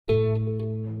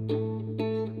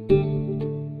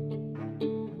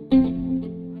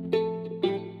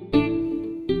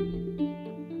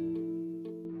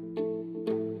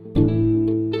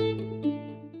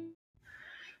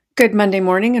Good Monday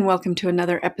morning, and welcome to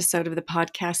another episode of the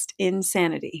podcast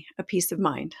Insanity, a Peace of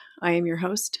Mind. I am your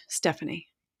host, Stephanie.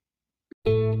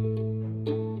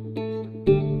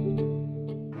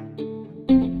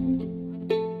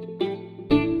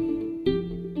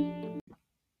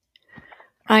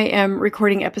 I am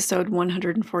recording episode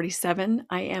 147.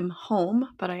 I am home,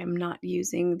 but I am not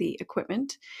using the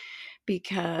equipment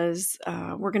because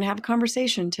we're going to have a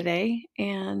conversation today.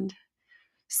 And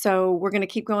so we're going to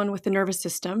keep going with the nervous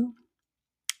system.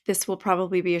 This will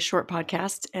probably be a short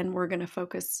podcast, and we're going to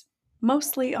focus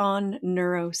mostly on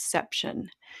neuroception,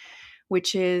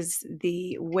 which is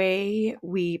the way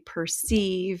we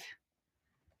perceive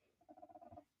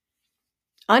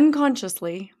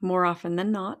unconsciously, more often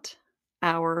than not,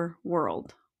 our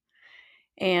world.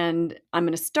 And I'm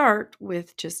going to start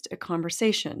with just a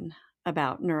conversation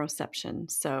about neuroception.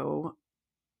 So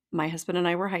my husband and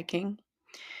I were hiking,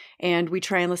 and we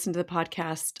try and listen to the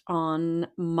podcast on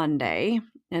Monday.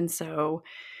 And so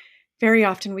very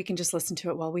often we can just listen to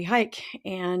it while we hike,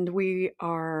 and we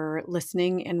are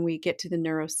listening and we get to the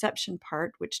neuroception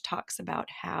part, which talks about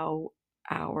how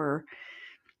our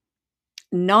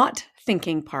not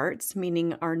thinking parts,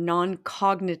 meaning our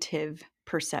non-cognitive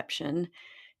perception,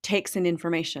 takes in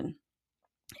information.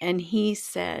 And he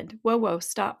said, whoa,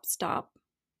 stop.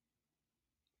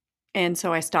 And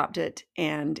so I stopped it,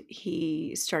 and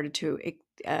he started to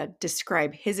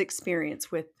describe his experience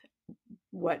with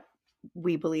what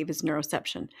we believe is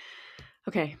neuroception.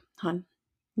 Okay, hon,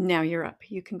 now you're up.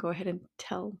 You can go ahead and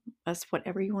tell us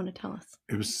whatever you want to tell us.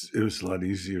 It was a lot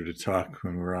easier to talk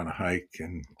when we're on a hike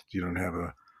and you don't have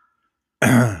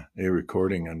a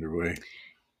recording underway.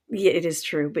 Yeah, it is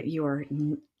true, but you are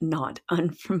not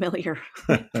unfamiliar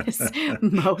with this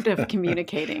mode of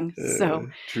communicating. So,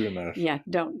 true enough. Yeah,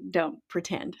 don't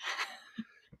pretend.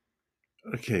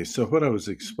 Okay, so what I was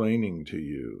explaining to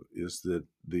you is that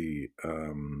the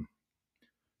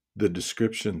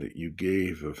description that you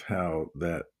gave of how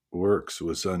that works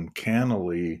was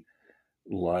uncannily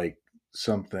like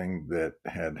something that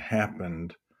had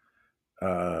happened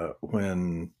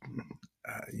when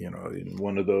in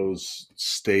one of those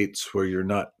states where you're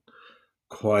not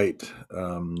quite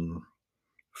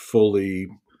fully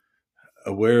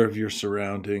aware of your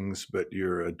surroundings, but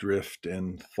you're adrift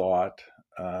in thought.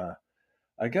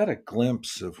 I got a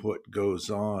glimpse of what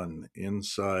goes on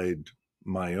inside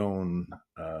my own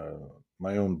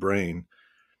brain,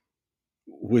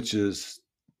 which is,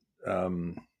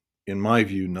 in my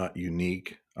view, not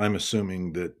unique. I'm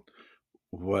assuming that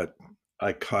what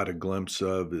I caught a glimpse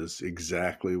of is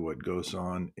exactly what goes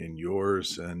on in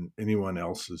yours and anyone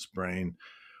else's brain.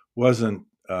 Wasn't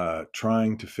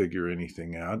trying to figure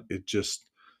anything out. It just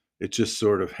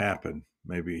sort of happened.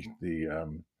 Maybe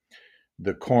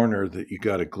the corner that you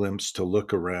got a glimpse to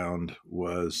look around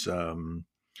was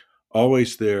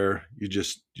always there. You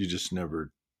just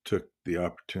never took the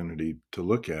opportunity to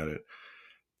look at it.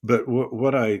 But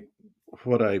what I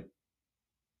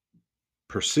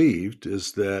perceived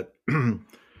is that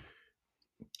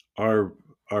our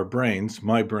brains,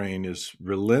 my brain, is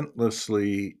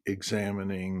relentlessly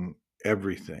examining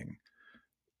everything.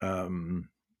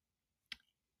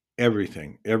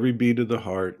 Everything, every beat of the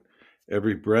heart,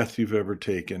 every breath you've ever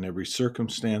taken, every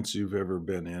circumstance you've ever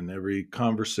been in, every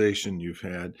conversation you've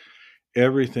had,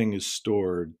 everything is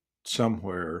stored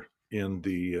somewhere in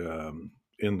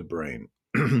the brain.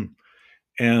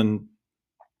 And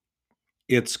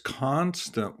it's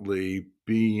constantly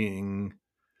being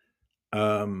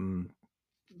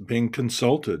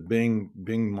consulted,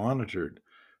 being monitored.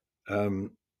 A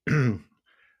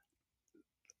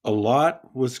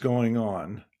lot was going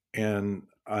on, and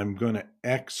I'm going to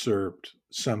excerpt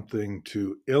something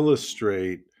to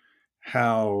illustrate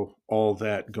how all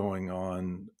that going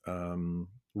on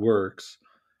works,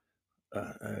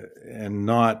 and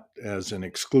not as an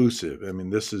exclusive. I mean,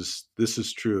 this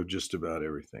is true of just about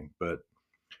everything. But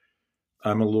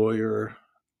I'm a lawyer.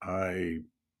 I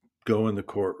go in the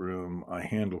courtroom. I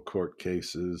handle court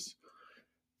cases.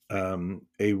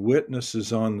 A witness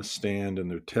is on the stand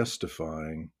and they're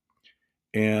testifying,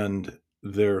 and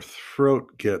their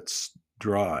throat gets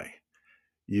dry.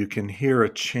 You can hear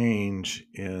a change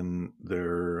in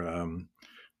their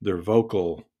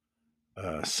vocal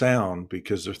sound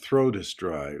because their throat is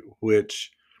dry,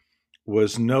 which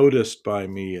was noticed by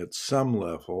me at some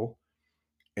level.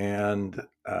 And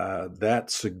that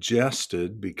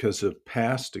suggested, because of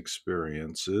past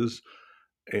experiences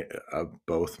of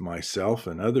both myself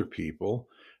and other people,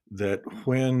 that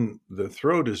when the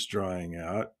throat is drying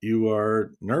out, you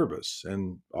are nervous.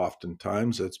 And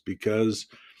oftentimes that's because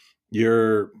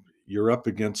you're up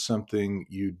against something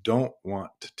you don't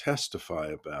want to testify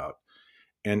about.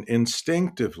 And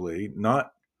instinctively,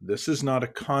 not this is not a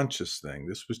conscious thing.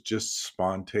 This was just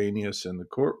spontaneous in the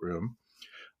courtroom.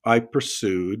 I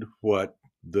pursued what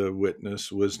the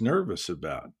witness was nervous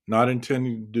about. Not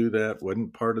intending to do that,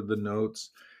 wasn't part of the notes.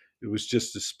 It was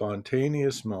just a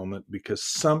spontaneous moment because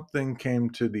something came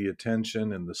to the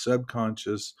attention in the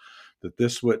subconscious that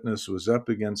this witness was up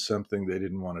against something they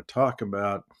didn't want to talk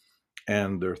about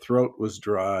and their throat was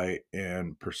dry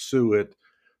and pursue it.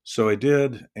 So I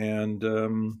did and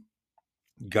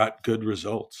got good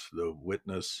results. The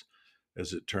witness,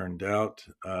 as it turned out,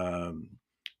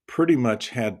 pretty much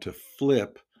had to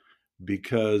flip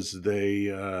because they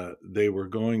were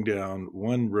going down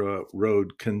one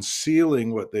road,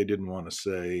 concealing what they didn't want to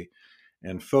say,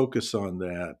 and focus on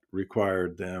that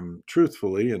required them,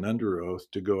 truthfully and under oath,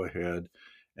 to go ahead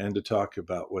and to talk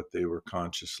about what they were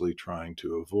consciously trying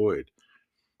to avoid.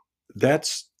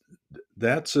 That's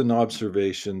that's an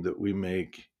observation that we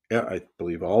make. I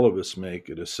believe all of us make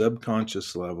at a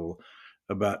subconscious level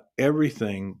about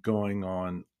everything going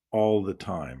on all the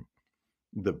time.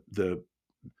 The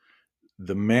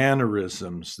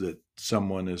mannerisms that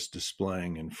someone is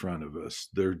displaying in front of us,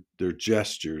 their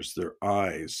gestures, their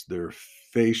eyes, their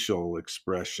facial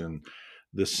expression,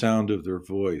 the sound of their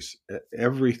voice,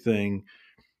 everything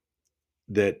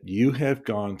that you have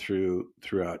gone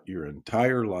throughout your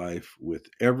entire life with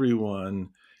everyone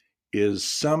is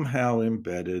somehow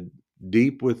embedded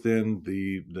deep within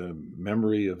the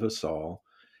memory of us all,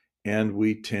 and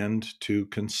we tend to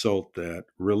consult that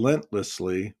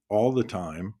relentlessly all the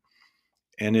time,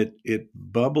 and it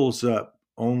bubbles up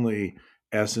only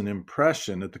as an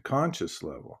impression at the conscious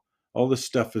level. All this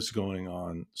stuff is going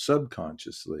on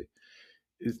subconsciously.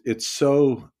 It's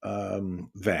so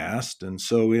vast and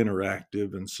so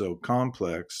interactive and so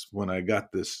complex. When I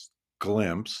got this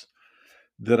glimpse,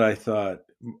 that I thought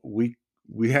we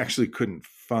we actually couldn't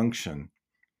function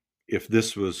if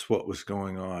this was what was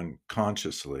going on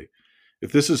consciously.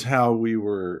 If this is how we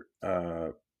were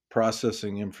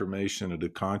processing information at a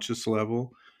conscious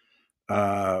level,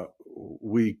 uh,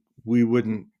 we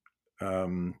wouldn't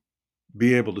um,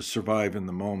 be able to survive in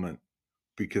the moment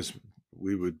because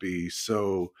we would be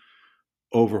so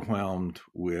overwhelmed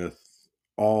with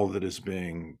all that is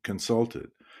being consulted.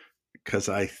 Because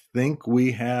I think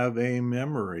we have a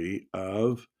memory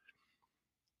of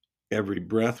every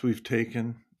breath we've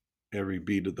taken, every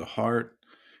beat of the heart,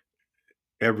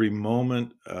 every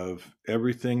moment of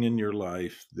everything in your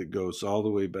life that goes all the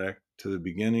way back to the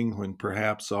beginning when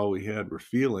perhaps all we had were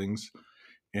feelings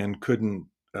and couldn't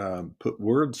put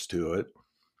words to it.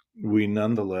 We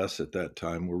nonetheless at that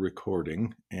time were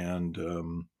recording and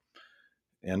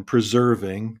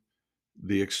preserving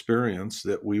the experience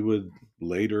that we would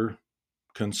later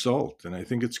consult. And I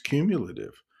think it's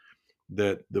cumulative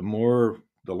that the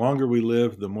longer we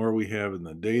live, the more we have in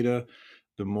the data,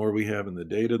 the more we have in the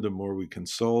data, the more we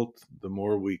consult, the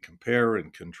more we compare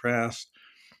and contrast.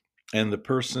 And the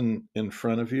person in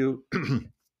front of you,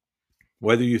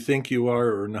 whether you think you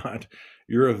are or not,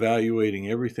 you're evaluating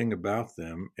everything about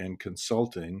them and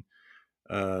consulting.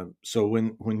 So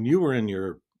when you were in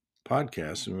your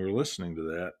podcast and we were listening to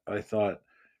that, I thought,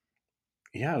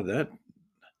 yeah,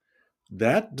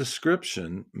 that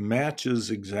description matches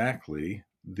exactly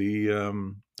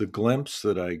the glimpse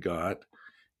that I got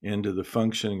into the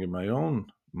functioning of my own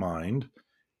mind,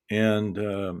 and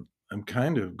I'm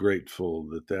kind of grateful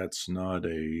that that's not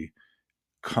a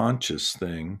conscious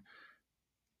thing,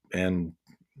 and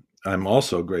I'm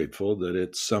also grateful that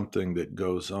it's something that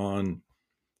goes on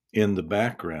in the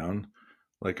background,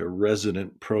 like a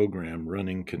resident program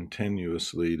running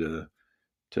continuously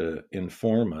to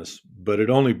inform us, but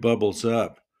it only bubbles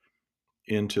up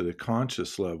into the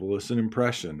conscious level as an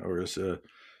impression or as a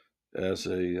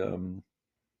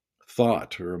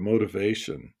thought or a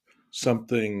motivation,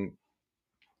 something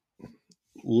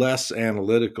less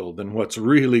analytical than what's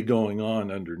really going on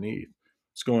underneath.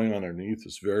 What's going on underneath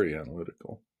is very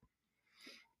analytical.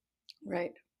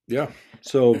 Right. Yeah.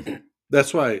 So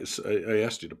that's why I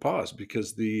asked you to pause,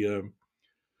 because the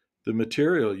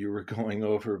material you were going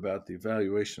over about the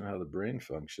evaluation of how the brain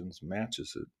functions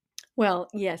matches it. Well,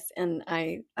 yes, and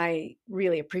I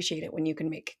really appreciate it when you can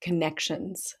make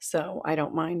connections. So I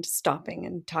don't mind stopping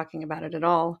and talking about it at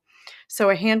all. So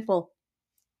a handful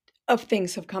of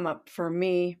things have come up for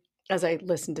me as I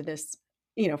listen to this,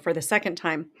 for the second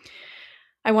time.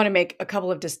 I want to make a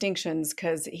couple of distinctions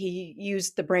because he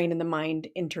used the brain and the mind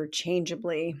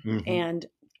interchangeably. Mm-hmm. And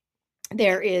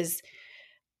there is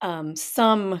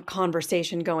some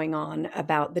conversation going on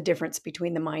about the difference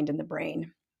between the mind and the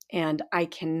brain. And I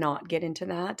cannot get into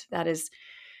that. That is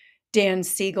Dan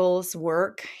Siegel's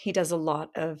work. He does a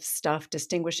lot of stuff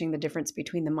distinguishing the difference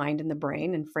between the mind and the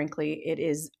brain. And frankly, it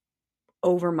is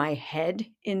over my head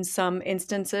in some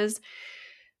instances.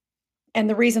 And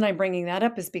the reason I'm bringing that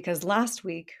up is because last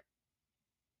week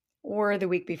or the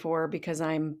week before, because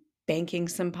I'm banking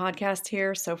some podcasts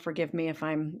here, so forgive me if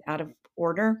I'm out of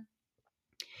order.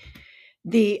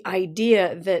 The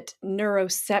idea that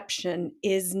neuroception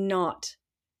is not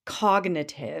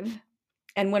cognitive.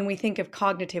 And when we think of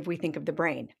cognitive, we think of the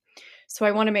brain. So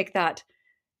I want to make that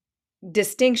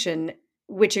distinction,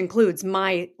 which includes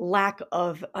my lack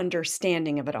of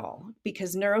understanding of it all,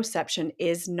 because neuroception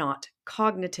is not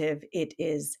cognitive. It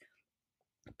is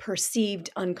perceived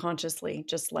unconsciously,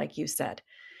 just like you said.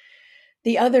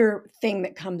 The other thing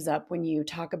that comes up when you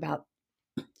talk about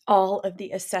all of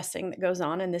the assessing that goes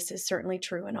on, and this is certainly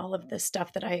true in all of the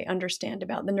stuff that I understand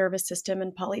about the nervous system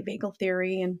and polyvagal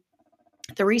theory and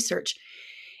the research,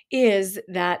 is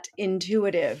that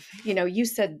intuitive. You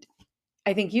said,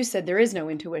 I think you said there is no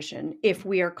intuition if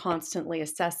we are constantly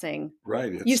assessing.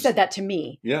 Right. You said that to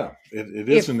me. Yeah, it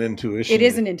is an intuition. It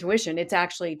isn't intuition. It's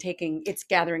actually it's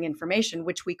gathering information,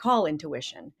 which we call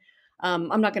intuition.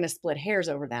 I'm not going to split hairs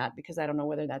over that because I don't know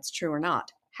whether that's true or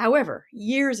not. However,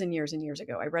 years and years and years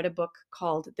ago, I read a book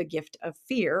called The Gift of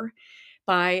Fear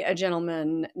by a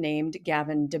gentleman named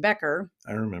Gavin DeBecker.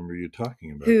 I remember you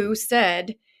talking about who that.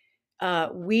 said,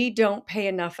 we don't pay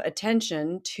enough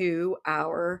attention to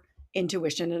our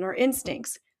intuition and our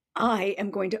instincts. I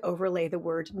am going to overlay the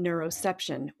word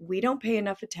neuroception. We don't pay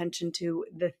enough attention to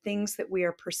the things that we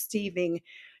are perceiving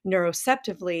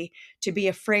neuroceptively to be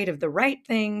afraid of the right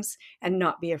things and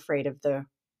not be afraid of the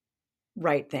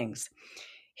right things.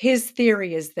 His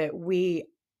theory is that we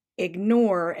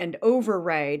ignore and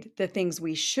override the things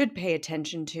we should pay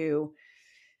attention to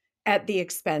at the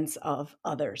expense of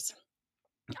others.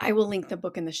 I will link the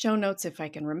book in the show notes if I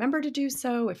can remember to do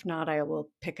so. If not, I will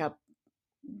pick up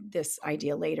this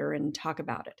idea later and talk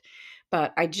about it.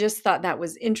 But I just thought that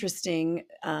was interesting.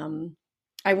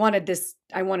 I wanted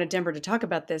Denver to talk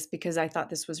about this because I thought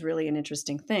this was really an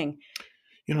interesting thing.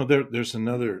 There's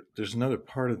another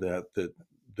part of that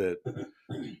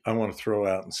I want to throw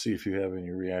out and see if you have any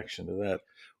reaction to that.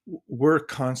 We're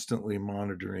constantly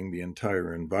monitoring the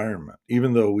entire environment.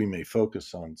 Even though we may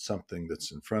focus on something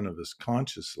that's in front of us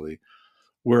consciously,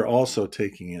 we're also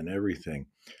taking in everything.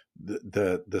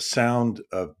 The sound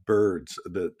of birds,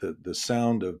 the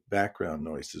sound of background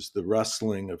noises, the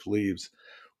rustling of leaves.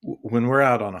 When we're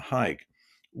out on a hike,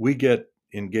 we get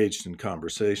engaged in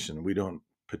conversation. We don't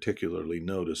particularly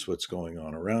notice what's going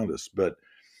on around us, but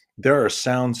there are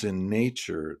sounds in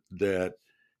nature that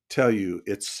tell you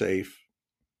it's safe,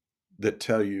 that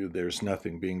tell you there's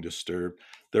nothing being disturbed.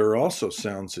 There are also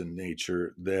sounds in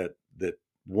nature that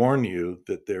warn you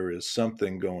that there is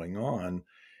something going on.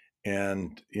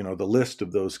 And the list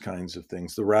of those kinds of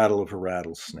things, the rattle of a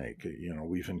rattlesnake,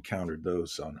 we've encountered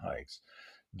those on hikes.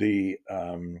 The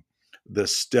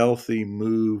stealthy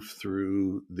move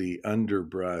through the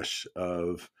underbrush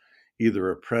of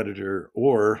either a predator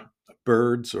or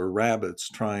birds or rabbits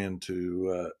trying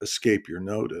to escape your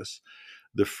notice.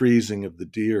 The freezing of the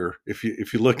deer. If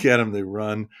you look at them, they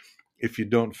run. If you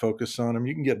don't focus on them,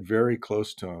 you can get very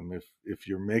close to them. If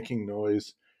you're making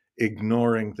noise,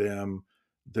 ignoring them,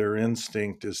 their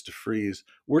instinct is to freeze.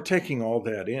 We're taking all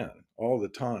that in all the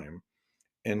time,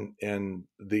 and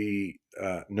the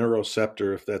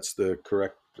neuroceptor, if that's the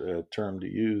correct term to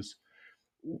use,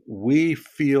 we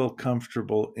feel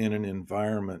comfortable in an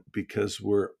environment because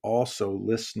we're also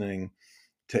listening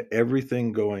to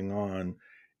everything going on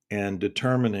and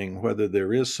determining whether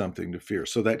there is something to fear.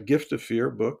 So that Gift of Fear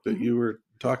book that you were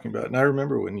talking about, and I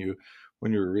remember when you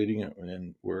were reading it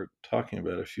and we're talking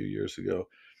about it a few years ago,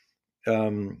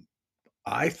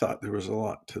 I thought there was a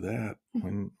lot to that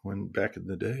when back in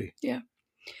the day.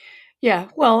 Yeah.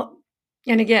 Well,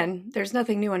 and again, there's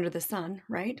nothing new under the sun,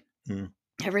 right? Mm.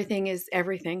 Everything is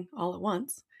everything all at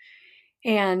once.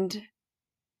 And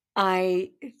I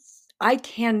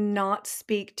cannot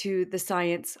speak to the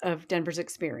science of Denver's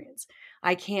experience.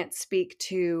 I can't speak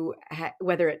to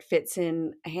whether it fits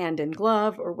in hand in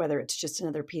glove or whether it's just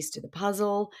another piece to the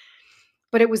puzzle.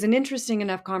 But it was an interesting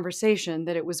enough conversation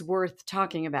that it was worth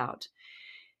talking about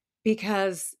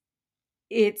because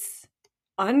it's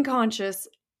unconscious,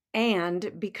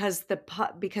 and because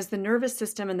the nervous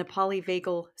system and the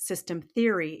polyvagal system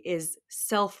theory is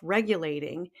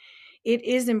self-regulating, it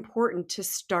is important to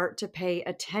start to pay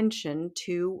attention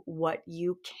to what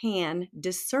you can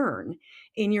discern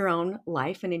in your own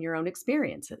life and in your own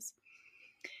experiences.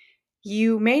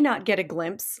 You may not get a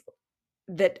glimpse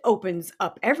that opens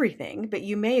up everything, but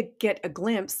you may get a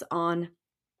glimpse on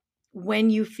when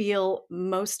you feel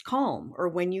most calm or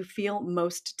when you feel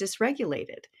most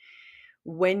dysregulated,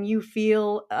 when you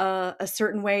feel a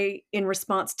certain way in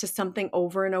response to something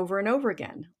over and over and over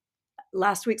again.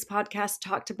 Last week's podcast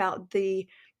talked about the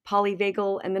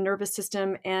polyvagal and the nervous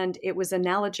system, and it was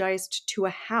analogized to a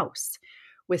house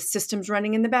with systems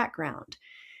running in the background.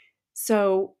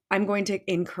 So I'm going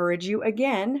to encourage you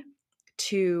again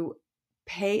to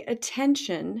pay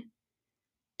attention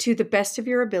to the best of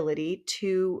your ability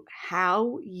to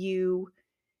how you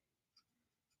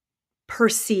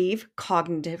perceive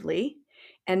cognitively,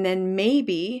 and then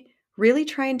maybe really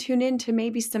try and tune into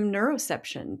maybe some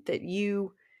neuroception that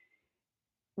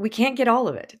we can't get all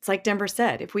of it. It's like Denver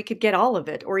said, if we could get all of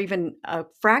it or even a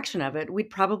fraction of it, we'd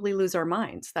probably lose our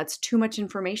minds. That's too much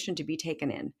information to be taken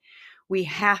in. We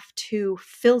have to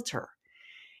filter,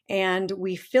 and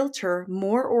we filter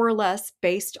more or less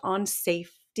based on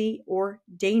safety or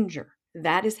danger.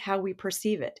 That is how we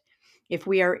perceive it. If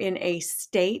we are in a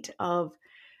state of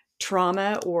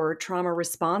trauma or trauma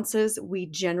responses, we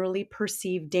generally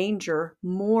perceive danger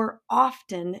more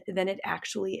often than it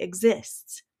actually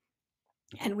exists.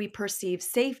 And we perceive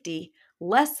safety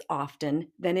less often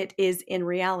than it is in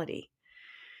reality.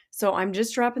 So I'm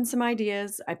just dropping some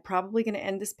ideas. I'm probably going to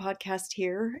end this podcast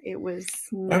here. It was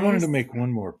I wanted nice. to make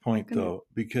one more point, Gonna- though,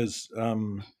 because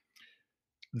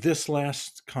this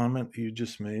last comment you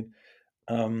just made,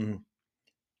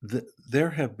 there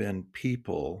have been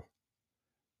people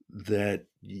that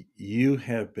you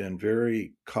have been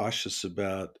very cautious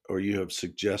about, or you have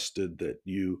suggested that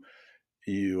you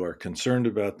are concerned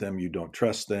about them, you don't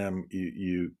trust them,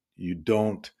 you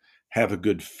don't have a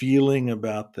good feeling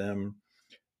about them,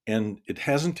 and it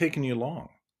hasn't taken you long.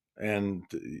 And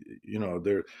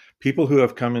there are people who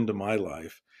have come into my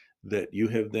life that you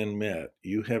have then met,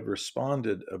 you have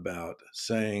responded about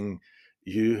saying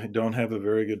you don't have a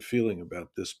very good feeling about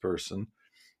this person.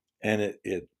 And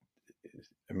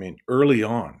I mean, early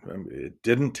on, I mean, it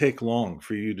didn't take long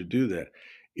for you to do that.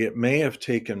 It may have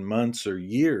taken months or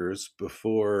years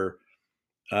before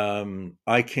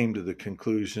I came to the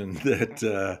conclusion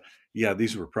that, yeah,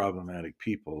 these were problematic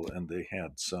people, and they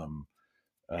had some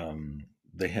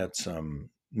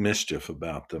mischief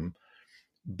about them.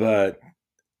 But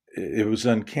it was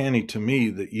uncanny to me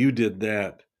that you did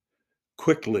that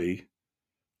quickly.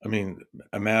 I mean,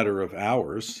 a matter of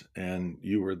hours, and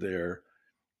you were there.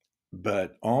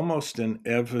 But almost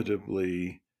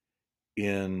inevitably,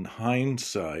 in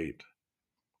hindsight,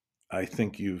 I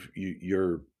think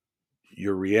your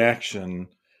reaction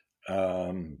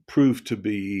proved to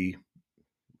be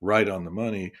right on the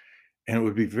money, and it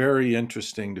would be very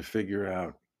interesting to figure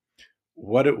out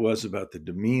what it was about the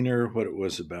demeanor, what it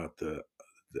was about the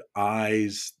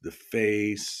eyes, the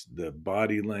face, the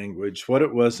body language, what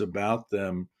it was about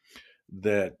them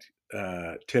that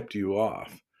tipped you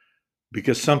off,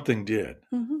 because something did,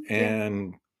 Yeah.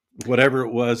 and whatever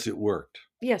it was, it worked.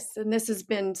 Yes. And this has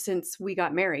been since we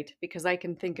got married, because I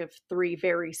can think of 3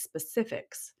 very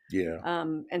specifics. Yeah.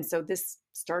 And so this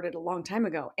started a long time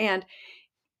ago. And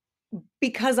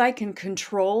because I can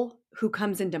control who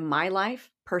comes into my life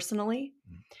personally,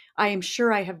 I am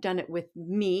sure I have done it with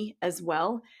me as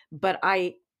well, but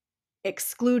I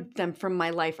exclude them from my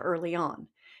life early on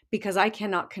because I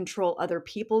cannot control other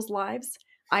people's lives.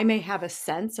 I may have a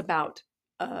sense about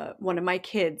one of my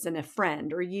kids and a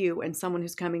friend or you and someone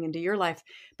who's coming into your life.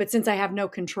 But since I have no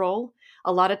control,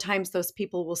 a lot of times those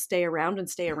people will stay around and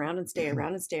stay around and stay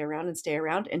around and stay around and stay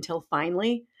around until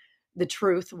finally the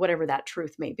truth, whatever that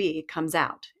truth may be, comes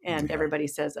out. And Yeah. everybody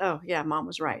says, oh, yeah, mom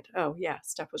was right. Oh, yeah,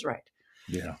 Steph was right.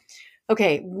 Yeah.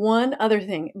 Okay, one other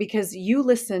thing, because you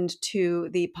listened to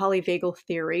the polyvagal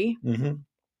theory, Mm-hmm.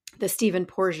 the Stephen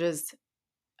Porges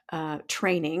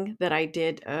training that I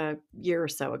did a year or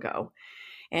so ago,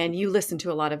 and you listened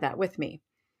to a lot of that with me.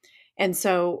 And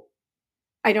so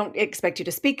I don't expect you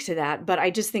to speak to that, but I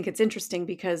just think it's interesting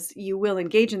because you will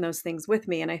engage in those things with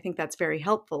me. And I think that's very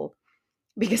helpful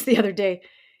because the other day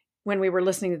when we were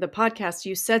listening to the podcast,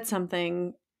 you said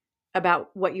something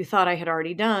about what you thought I had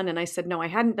already done. And I said, no, I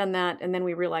hadn't done that. And then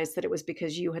we realized that it was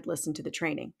because you had listened to the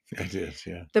training. I did.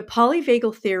 Yeah. The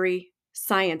polyvagal theory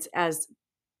science, as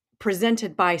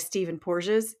presented by Stephen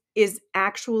Porges, is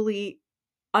actually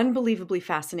unbelievably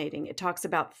fascinating. It talks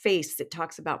about face, it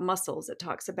talks about muscles, it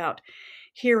talks about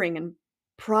hearing and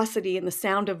prosody and the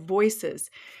sound of voices.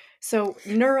 So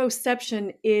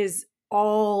neuroception is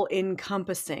all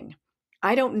encompassing.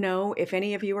 I don't know if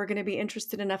any of you are going to be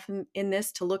interested enough in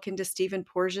this to look into Stephen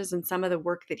Porges and some of the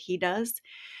work that he does,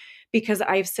 because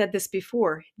I've said this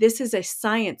before. This is a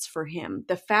science for him.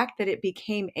 The fact that it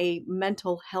became a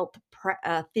mental health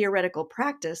theoretical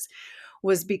practice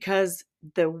was because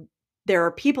the there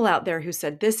are people out there who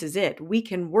said, this is it, we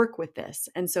can work with this.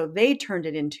 And so they turned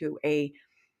it into a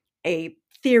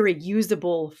theory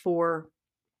usable for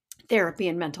therapy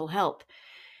and mental health.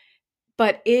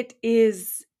 But it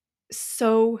is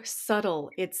so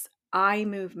subtle. It's eye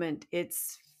movement,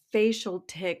 it's facial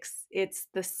tics, it's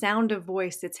the sound of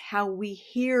voice, it's how we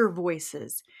hear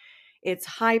voices. It's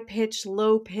high pitch,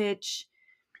 low pitch.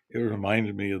 It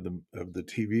reminded me of the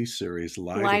TV series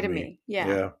Lie to Lie to Me. me. Yeah.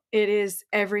 Yeah. It is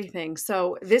everything.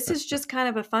 So this is just kind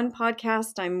of a fun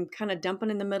podcast. I'm kind of dumping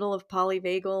in the middle of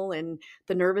polyvagal and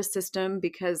the nervous system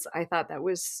because I thought that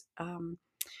was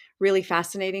really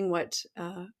fascinating what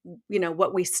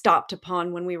we stopped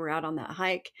upon when we were out on that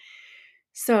hike.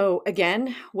 So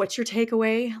again, what's your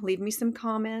takeaway? Leave me some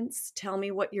comments. Tell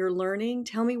me what you're learning.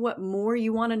 Tell me what more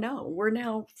you want to know. We're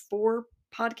now 4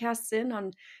 podcasts in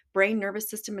on brain, nervous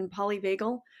system, and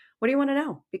polyvagal. What do you want to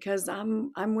know? Because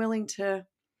I'm willing to.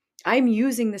 I'm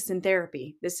using this in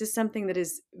therapy. This is something that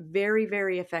is very,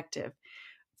 very effective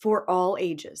for all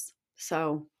ages.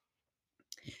 So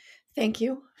thank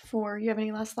you for. You have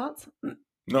any last thoughts?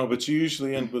 No, but you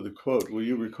usually end with a quote. Will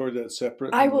you record that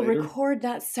separate I will later? record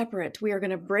that separate. We are going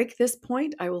to break this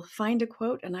point. I will find a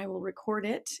quote and I will record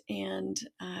it, and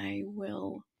I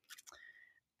will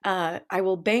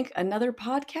bank another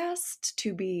podcast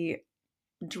to be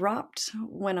dropped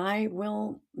when I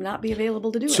will not be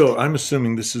available to do So it. I'm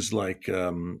assuming this is like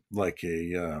a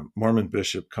Mormon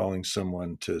bishop calling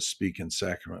someone to speak in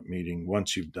sacrament meeting.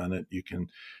 Once you've done it, you can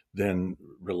then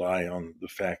rely on the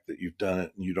fact that you've done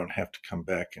it, and you don't have to come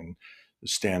back and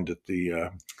stand at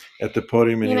the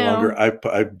podium any longer.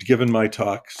 I've given my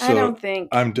talk, so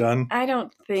I'm done. I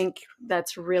don't think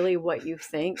that's really what you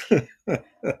think.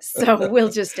 So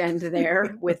we'll just end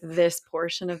there with this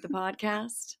portion of the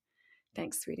podcast.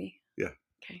 Thanks, sweetie. Yeah.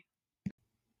 Okay.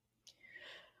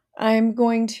 I'm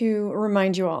going to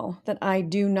remind you all that I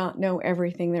do not know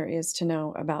everything there is to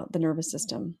know about the nervous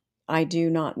system. I do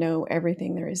not know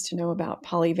everything there is to know about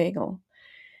polyvagal.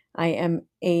 I am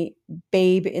a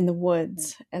babe in the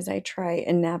woods as I try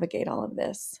and navigate all of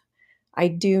this. I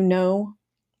do know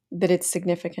that it's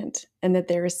significant and that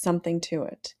there is something to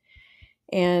it.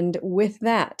 And with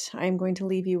that, I'm going to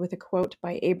leave you with a quote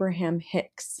by Abraham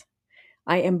Hicks.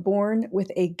 I am born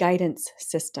with a guidance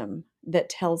system that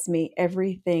tells me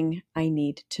everything I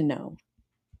need to know.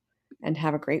 And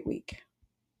have a great week.